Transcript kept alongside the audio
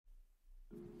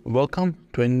Welcome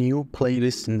to a new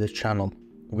playlist in the channel,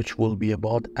 which will be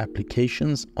about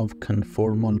applications of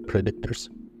conformal predictors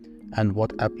and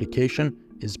what application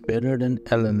is better than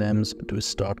LLMs to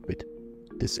start with.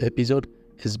 This episode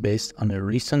is based on a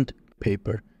recent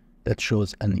paper that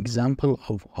shows an example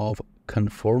of how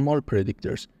conformal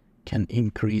predictors can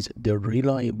increase the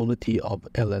reliability of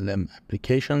LLM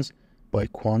applications by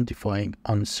quantifying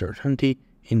uncertainty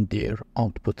in their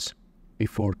outputs.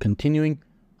 Before continuing,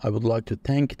 I would like to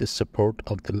thank the support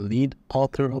of the lead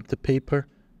author of the paper,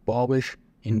 Bhavesh,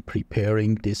 in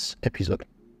preparing this episode.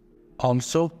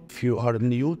 Also, if you are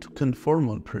new to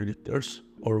conformal predictors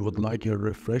or would like a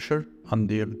refresher on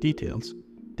their details,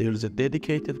 there is a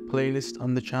dedicated playlist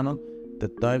on the channel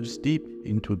that dives deep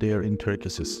into their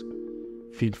intricacies.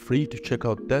 Feel free to check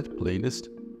out that playlist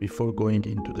before going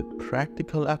into the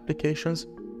practical applications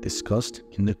discussed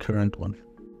in the current one.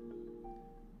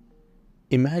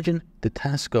 Imagine the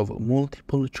task of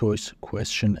multiple choice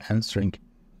question answering,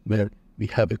 where we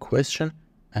have a question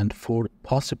and 4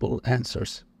 possible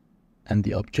answers, and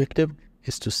the objective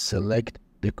is to select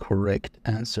the correct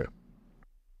answer.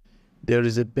 There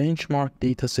is a benchmark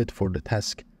dataset for the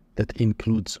task that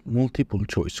includes multiple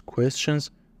choice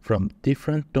questions from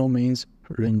different domains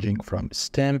ranging from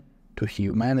STEM to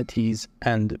humanities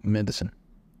and medicine.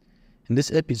 In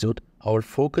this episode, our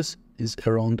focus is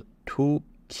around 2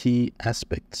 key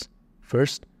aspects.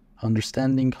 First,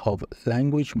 understanding how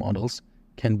language models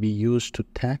can be used to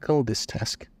tackle this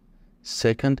task.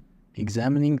 Second,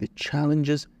 examining the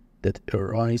challenges that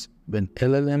arise when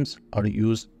LLMs are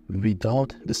used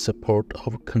without the support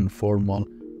of conformal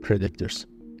predictors.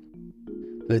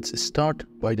 Let's start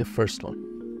by the first one.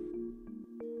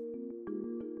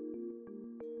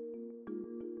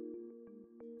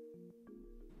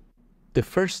 The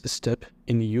first step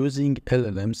in using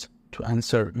LLMs to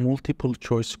answer multiple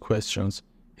choice questions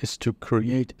is to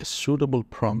create a suitable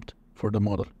prompt for the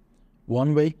model.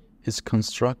 One way is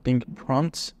constructing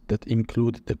prompts that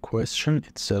include the question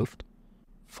itself,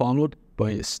 followed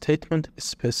by a statement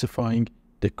specifying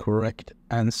the correct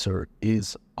answer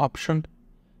is option,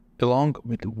 along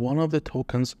with one of the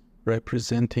tokens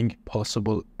representing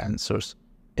possible answers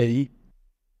A,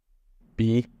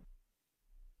 B,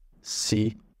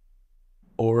 C,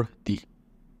 or D.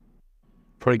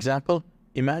 For example,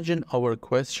 imagine our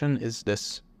question is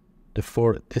this. The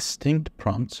 4 distinct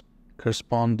prompts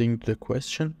corresponding to the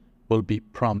question will be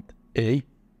prompt A,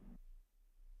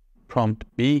 prompt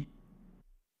B,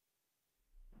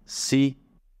 C,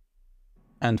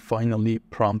 and finally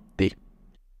prompt D.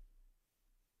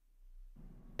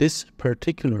 This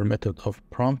particular method of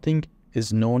prompting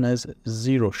is known as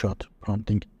zero-shot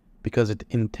prompting because it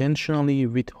intentionally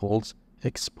withholds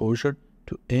exposure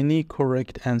to any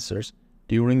correct answers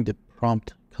during the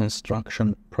prompt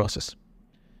construction process.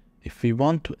 If we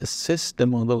want to assess the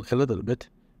model a little bit,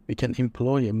 we can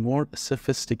employ a more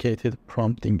sophisticated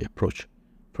prompting approach.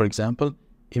 For example,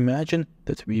 imagine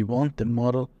that we want the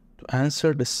model to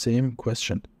answer the same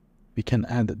question. We can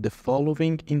add the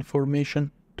following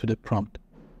information to the prompt.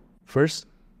 First,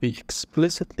 we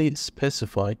explicitly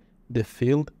specify the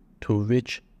field to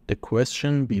which the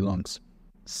question belongs.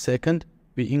 Second,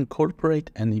 we incorporate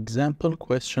an example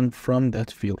question from that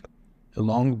field,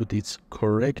 along with its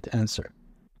correct answer.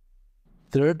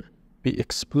 Third, we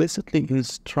explicitly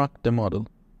instruct the model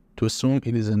to assume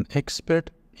it is an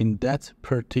expert in that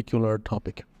particular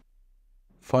topic.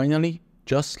 Finally,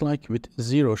 just like with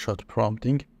zero-shot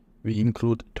prompting, we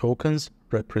include tokens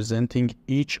representing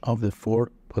each of the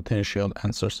 4 potential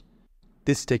answers.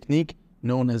 This technique,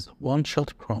 known as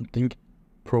one-shot prompting,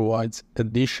 provides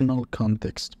additional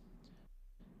context.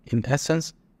 In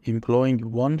essence,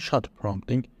 employing one-shot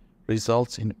prompting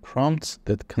results in prompts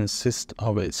that consist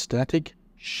of a static,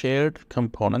 shared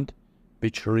component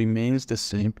which remains the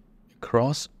same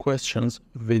across questions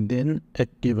within a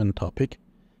given topic,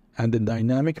 and the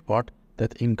dynamic part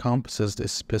that encompasses the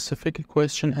specific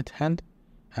question at hand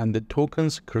and the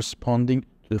tokens corresponding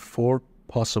to the 4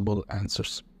 possible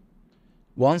answers.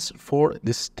 Once 4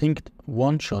 distinct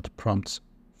one-shot prompts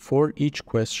for each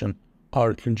question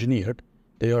are engineered,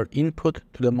 they are input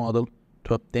to the model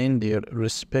to obtain their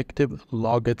respective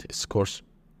logit scores.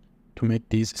 To make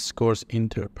these scores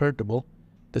interpretable,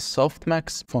 the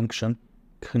softmax function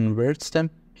converts them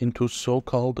into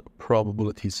so-called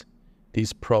probabilities.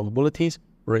 These probabilities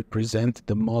represent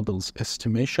the model's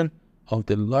estimation of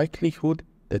the likelihood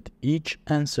that each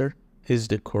answer is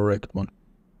the correct one.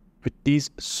 With these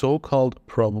so-called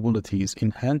probabilities in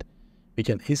hand, we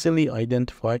can easily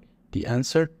identify the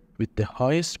answer with the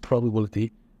highest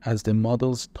probability as the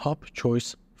model's top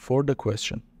choice for the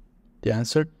question, the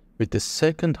answer with the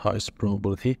second highest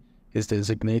probability is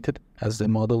designated as the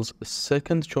model's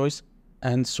second choice,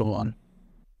 and so on.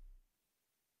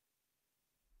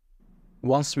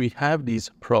 Once we have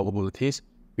these probabilities,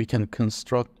 we can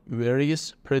construct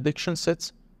various prediction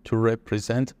sets to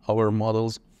represent our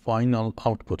model's final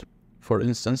output. For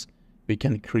instance, we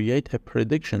can create a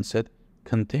prediction set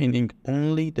containing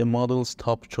only the model's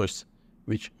top choice,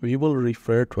 which we will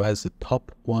refer to as the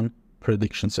top 1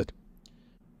 prediction set.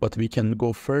 But we can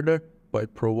go further by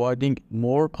providing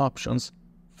more options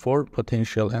for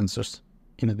potential answers.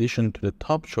 In addition to the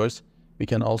top choice, we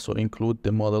can also include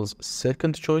the model's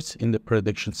second choice in the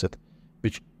prediction set,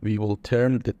 which we will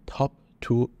term the top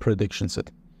 2 prediction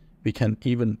set. We can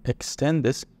even extend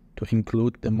this to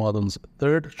include the model's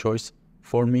third choice,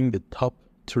 forming the top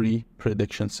 3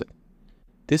 prediction set.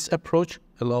 This approach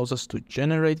allows us to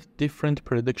generate different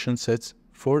prediction sets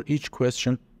for each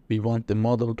question we want the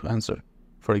model to answer.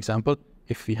 For example,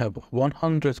 if we have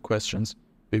 100 questions,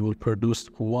 we will produce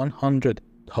 100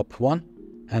 top 1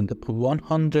 and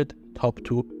 100 top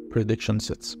 2 prediction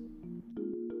sets.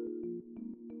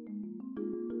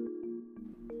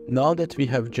 Now that we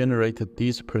have generated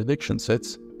these prediction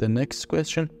sets, the next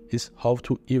question is how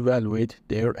to evaluate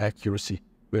their accuracy,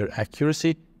 where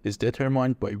accuracy is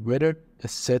determined by whether a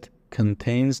set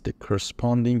contains the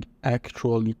corresponding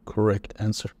actually correct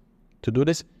answer. To do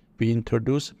this, we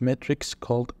introduce metrics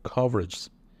called coverages.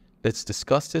 Let's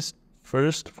discuss this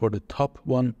first for the top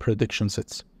 1 prediction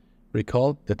sets.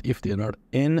 Recall that if there are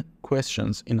n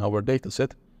questions in our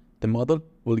dataset, the model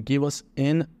will give us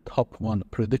n top 1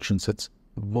 prediction sets,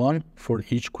 1 for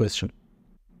each question.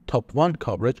 Top 1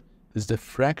 coverage is the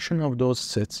fraction of those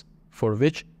sets for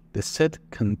which the set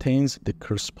contains the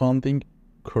corresponding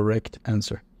correct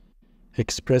answer.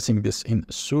 Expressing this in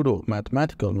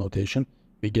pseudo-mathematical notation,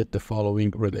 we get the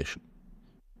following relation.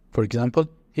 For example,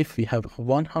 if we have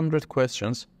 100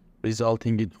 questions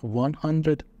resulting in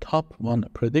 100 top 1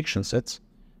 prediction sets,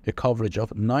 a coverage of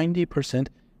 90%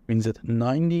 means that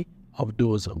 90 of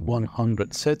those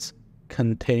 100 sets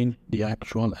contain the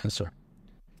actual answer.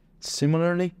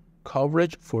 Similarly,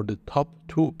 coverage for the top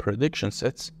 2 prediction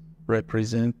sets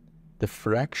represent the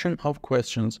fraction of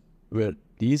questions where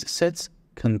these sets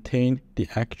contain the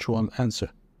actual answer.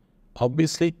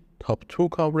 Obviously, top 2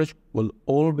 coverage will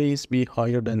always be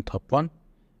higher than top 1,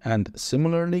 and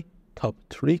similarly, top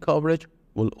 3 coverage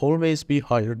will always be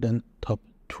higher than top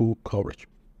 2 coverage.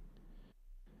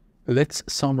 Let's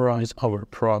summarize our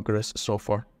progress so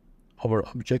far. Our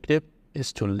objective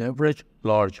is to leverage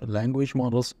large language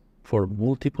models for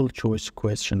multiple choice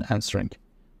question answering.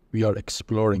 We are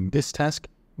exploring this task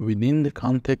within the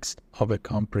context of a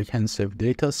comprehensive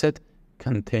data set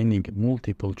containing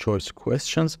multiple choice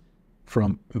questions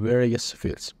from various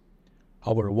fields.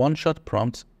 Our one-shot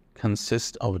prompts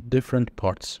consist of different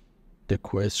parts: the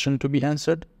question to be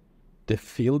answered, the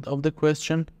field of the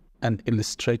question, an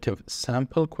illustrative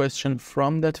sample question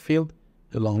from that field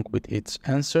along with its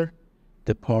answer,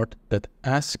 the part that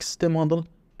asks the model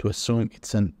to assume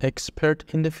it's an expert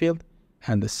in the field,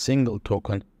 and a single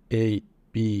token A,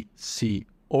 B, C,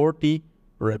 or D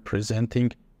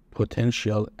representing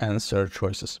potential answer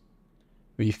choices.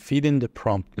 We feed in the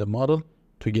prompt the model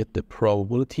to get the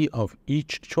probability of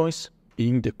each choice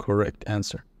being the correct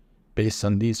answer. Based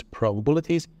on these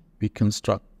probabilities, we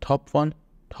construct top 1,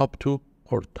 top 2,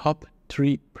 or top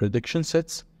 3 prediction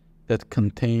sets that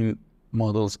contain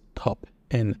model's top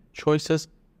n choices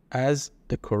as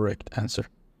the correct answer.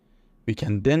 We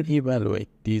can then evaluate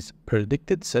these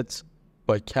predicted sets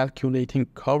by calculating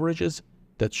coverages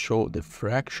that show the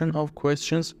fraction of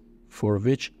questions for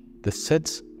which the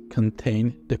sets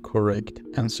contain the correct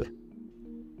answer.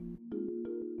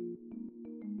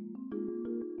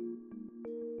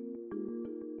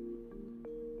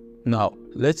 Now,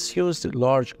 let's use the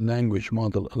large language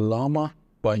model LLaMA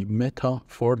by Meta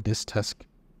for this task.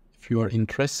 If you are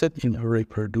interested in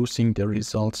reproducing the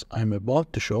results I'm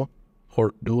about to show,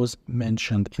 or those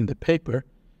mentioned in the paper,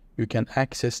 you can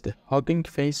access the Hugging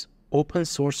Face open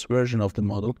source version of the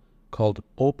model called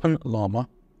Open-LLaMA,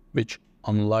 which,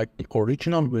 unlike the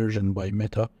original version by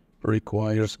Meta,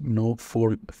 requires no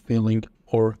form filling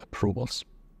or approvals.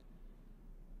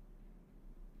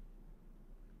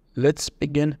 Let's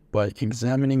begin by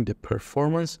examining the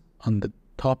performance on the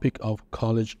topic of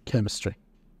college chemistry,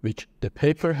 which the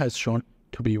paper has shown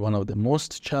to be one of the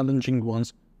most challenging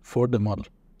ones for the model.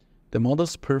 The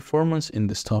model's performance in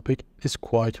this topic is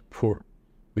quite poor,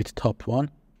 with top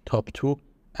 1, top 2,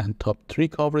 and top 3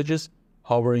 coverages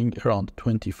hovering around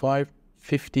 25,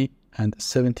 50, and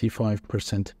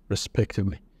 75%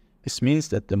 respectively. This means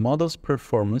that the model's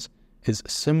performance is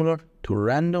similar to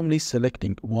randomly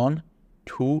selecting 1,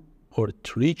 2, or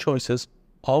 3 choices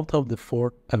out of the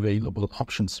 4 available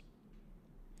options.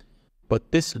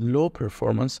 But this low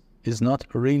performance is not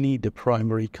really the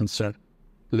primary concern.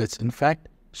 Let's in fact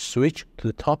switch to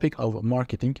the topic of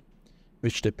marketing,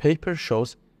 which the paper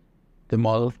shows the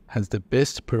model has the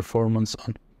best performance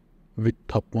on, with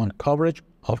top 1 coverage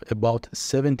of about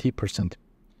 70%.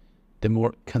 The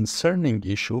more concerning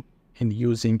issue in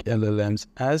using LLMs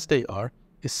as they are,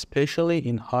 especially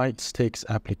in high-stakes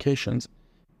applications,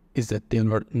 is that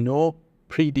there are no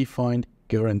predefined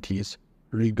guarantees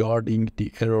regarding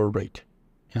the error rate.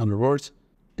 In other words,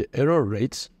 the error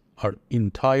rates are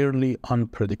entirely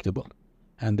unpredictable,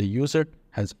 and the user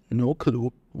has no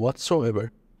clue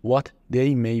whatsoever what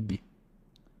they may be.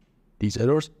 These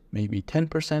errors may be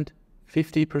 10%,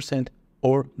 50%,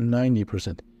 or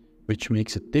 90%, which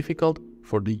makes it difficult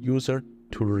for the user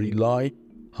to rely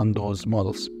on those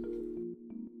models.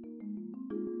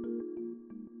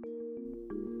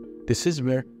 This is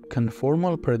where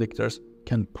conformal predictors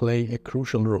can play a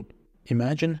crucial role.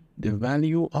 Imagine the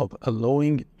value of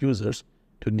allowing users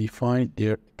to define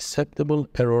their acceptable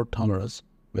error tolerance,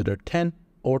 whether 10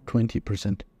 or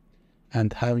 20%,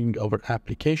 and having our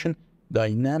application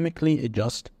dynamically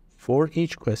adjust for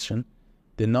each question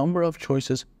the number of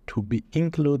choices to be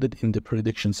included in the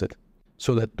prediction set,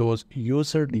 so that those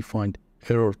user-defined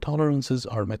error tolerances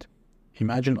are met.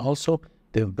 Imagine also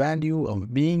the value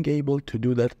of being able to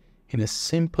do that in a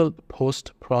simple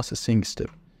post-processing step,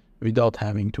 without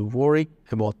having to worry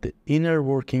about the inner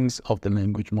workings of the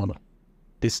language model.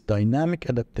 This dynamic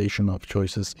adaptation of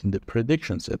choices in the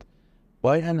prediction set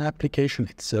by an application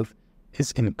itself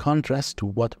is in contrast to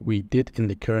what we did in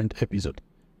the current episode,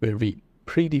 where we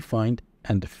predefined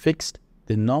and fixed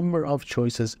the number of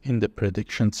choices in the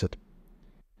prediction set.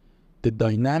 The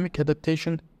dynamic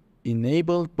adaptation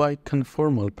enabled by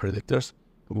conformal predictors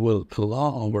will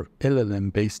allow our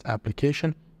LLM-based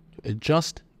application to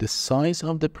adjust the size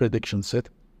of the prediction set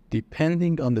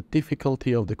depending on the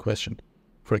difficulty of the question.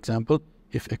 For example,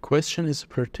 if a question is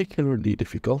particularly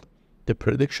difficult, the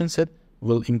prediction set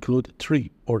will include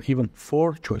 3 or even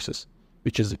 4 choices,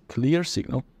 which is a clear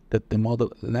signal that the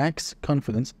model lacks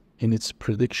confidence in its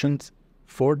predictions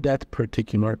for that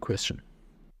particular question.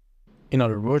 In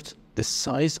other words, the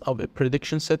size of a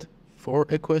prediction set for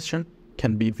a question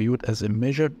can be viewed as a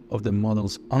measure of the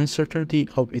model's uncertainty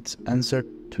of its answer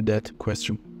to that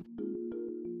question.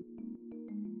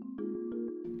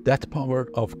 That power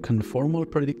of conformal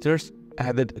predictors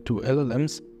added to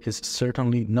LLMs is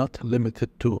certainly not limited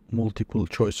to multiple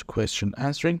choice question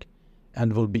answering,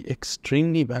 and will be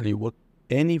extremely valuable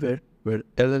anywhere where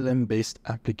LLM-based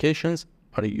applications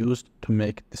are used to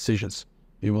make decisions.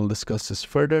 We will discuss this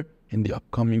further in the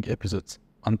upcoming episodes.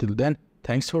 Until then,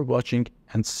 thanks for watching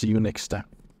and see you next time.